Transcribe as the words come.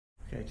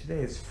Okay, today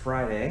is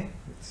Friday.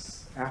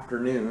 It's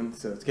afternoon,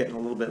 so it's getting a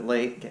little bit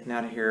late, getting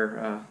out of here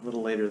a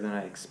little later than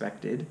I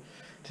expected.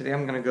 Today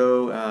I'm going to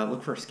go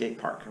look for a skate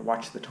park. I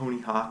watched the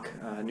Tony Hawk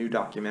new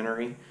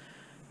documentary,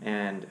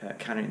 and it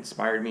kind of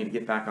inspired me to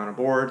get back on a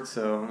board,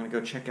 so I'm going to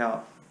go check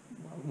out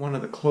one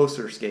of the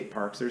closer skate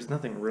parks. There's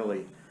nothing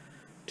really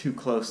too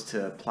close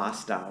to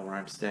Plastyle where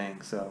I'm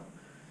staying, so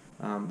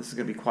this is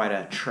going to be quite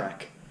a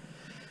trek.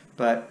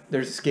 But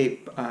there's a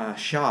skate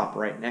shop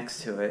right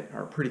next to it,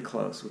 or pretty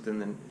close, within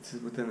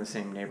the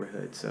same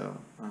neighborhood. So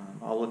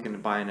I'll look into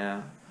buying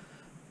a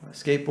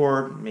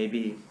skateboard,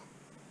 maybe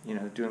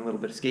doing a little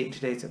bit of skating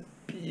today. It's a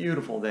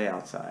beautiful day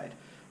outside,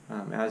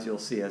 as you'll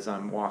see as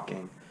I'm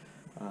walking.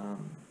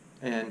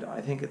 And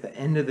I think at the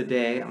end of the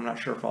day, I'm not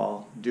sure if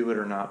I'll do it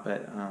or not,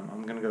 but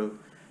I'm going to go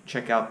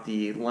check out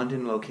the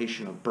London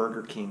location of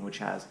Burger King, which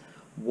has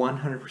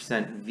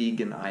 100%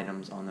 vegan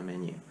items on the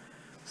menu.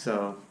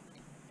 So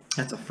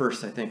that's a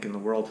first, I think, in the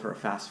world for a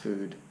fast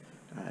food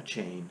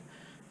chain.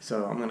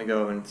 So I'm going to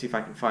go and see if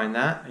I can find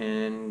that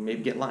and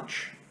maybe get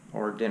lunch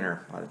or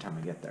dinner by the time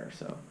I get there.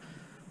 So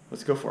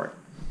let's go for it.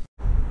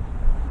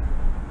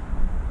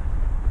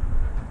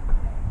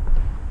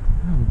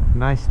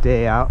 Nice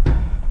day out.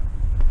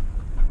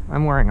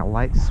 I'm wearing a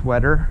light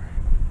sweater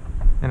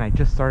and I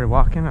just started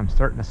walking. I'm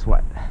starting to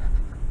sweat.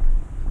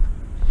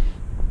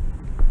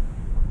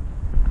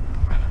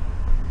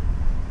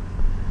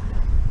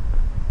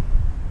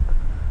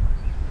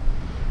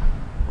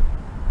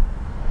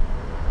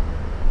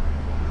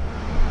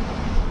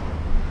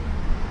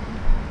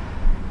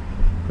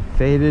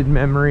 Faded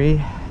memory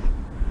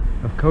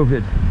of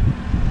COVID.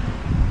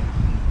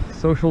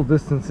 Social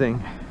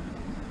distancing.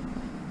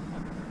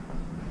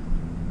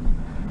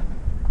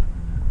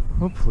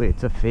 Hopefully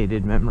it's a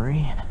faded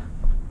memory.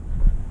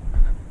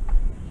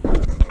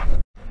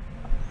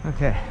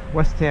 Okay,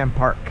 West Ham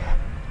Park.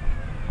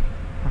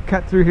 I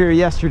cut through here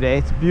yesterday.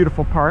 It's a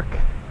beautiful park.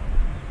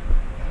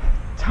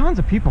 Tons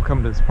of people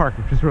come to this park,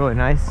 which is really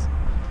nice.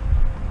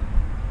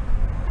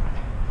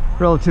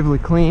 Relatively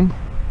clean.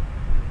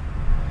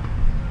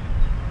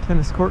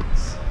 Tennis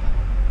courts.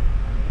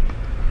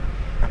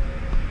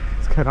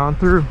 Let's cut on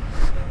through.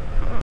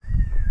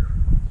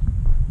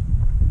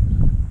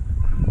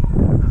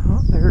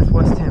 Oh, there's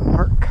West Ham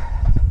Park.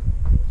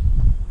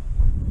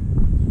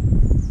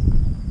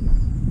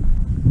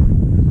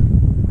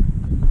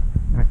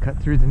 Gonna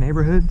cut through the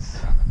neighborhoods.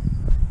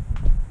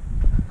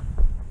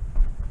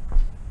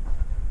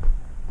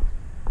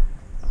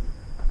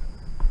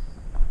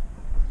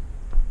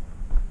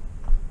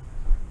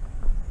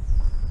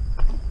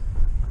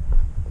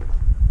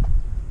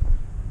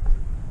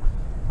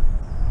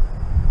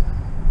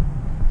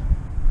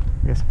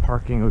 I guess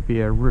parking would be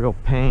a real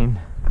pain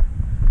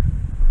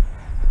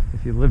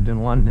if you lived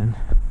in London.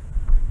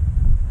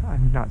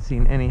 I've not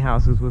seen any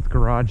houses with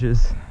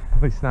garages,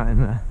 at least not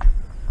in the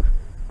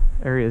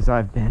areas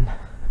I've been.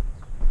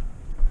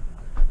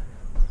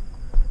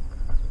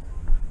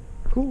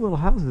 Cool little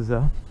houses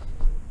though.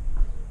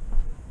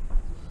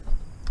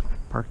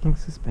 Parking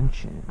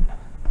suspension.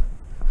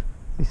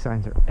 These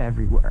signs are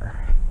everywhere.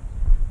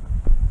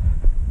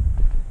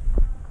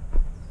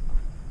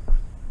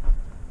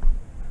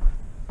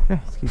 Okay,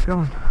 let's keep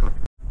going.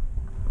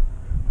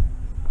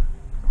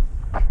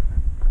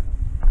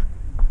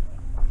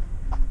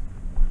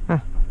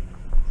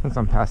 Since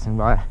I'm passing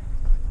by,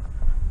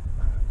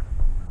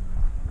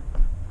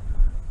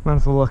 might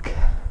as well look.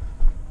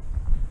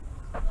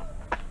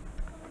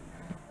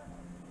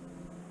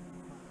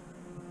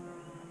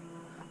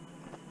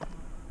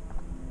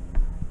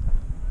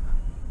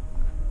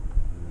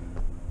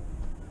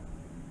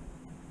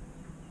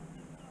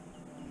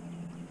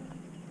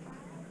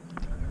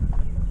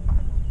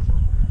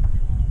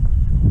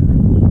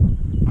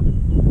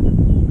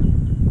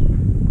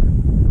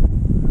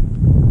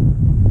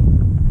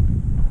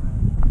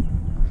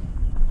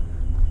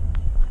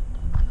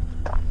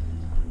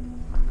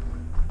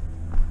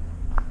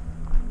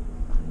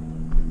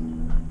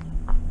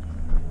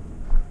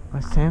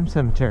 West Ham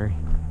Cemetery.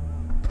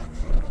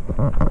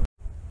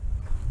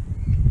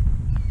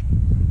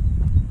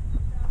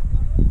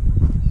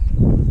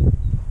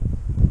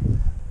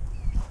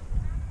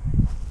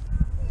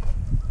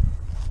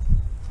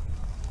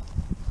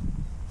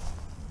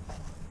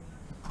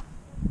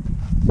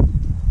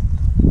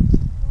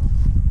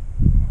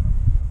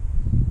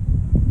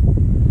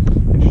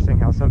 Interesting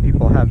how some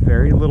people have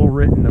very little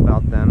written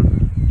about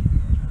them.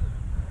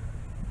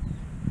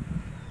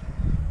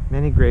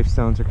 Many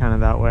gravestones are kind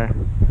of that way.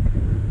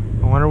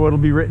 I wonder what'll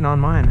be written on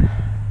mine,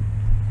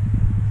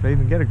 if I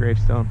even get a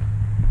gravestone.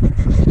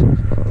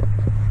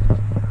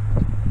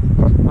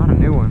 A lot of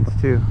new ones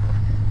too.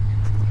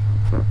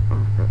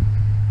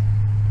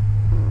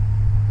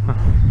 Huh.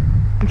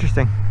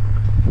 Interesting.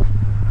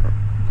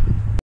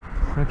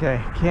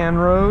 Okay, Cann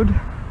Road,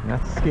 and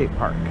that's the skate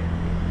park.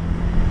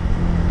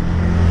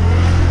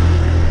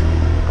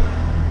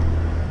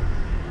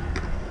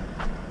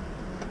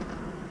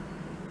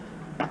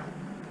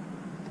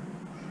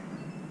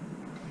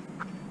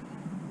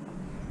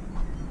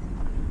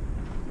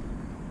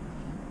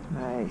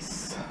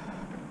 Nice.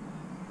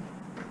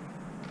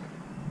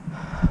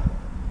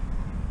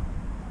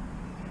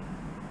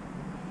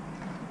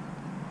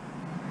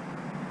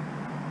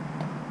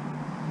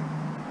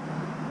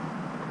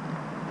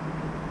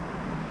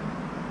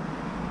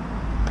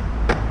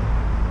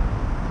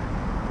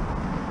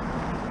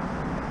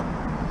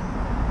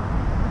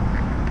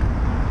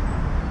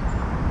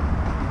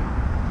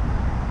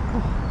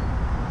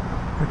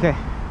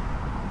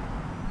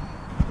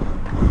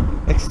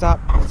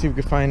 see if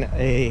we can find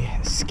a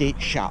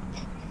skate shop.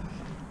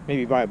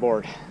 Maybe buy a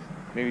board.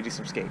 Maybe do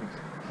some skating.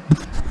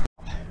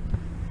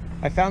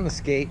 I found the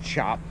skate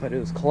shop, but it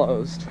was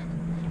closed.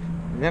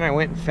 And then I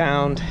went and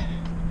found,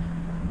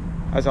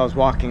 as I was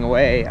walking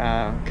away,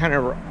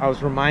 I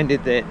was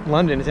reminded that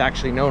London is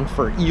actually known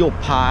for eel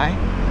pie.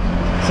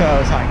 So I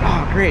was like,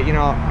 oh great, you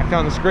know, I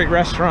found this great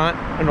restaurant,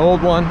 an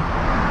old one,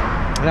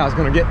 and I was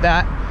gonna get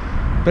that,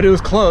 but it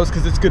was closed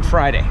because it's Good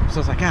Friday. So I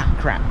was like, ah,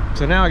 crap.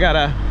 So now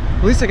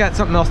at least I got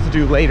something else to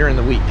do later in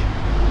the week.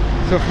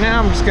 So for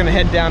now, I'm just gonna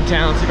head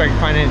downtown, see if I can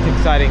find anything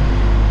exciting.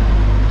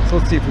 So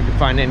let's see if we can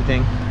find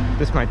anything.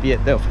 This might be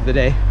it though for the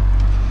day.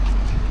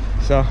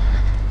 So,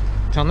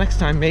 until next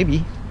time,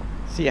 maybe.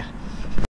 See ya.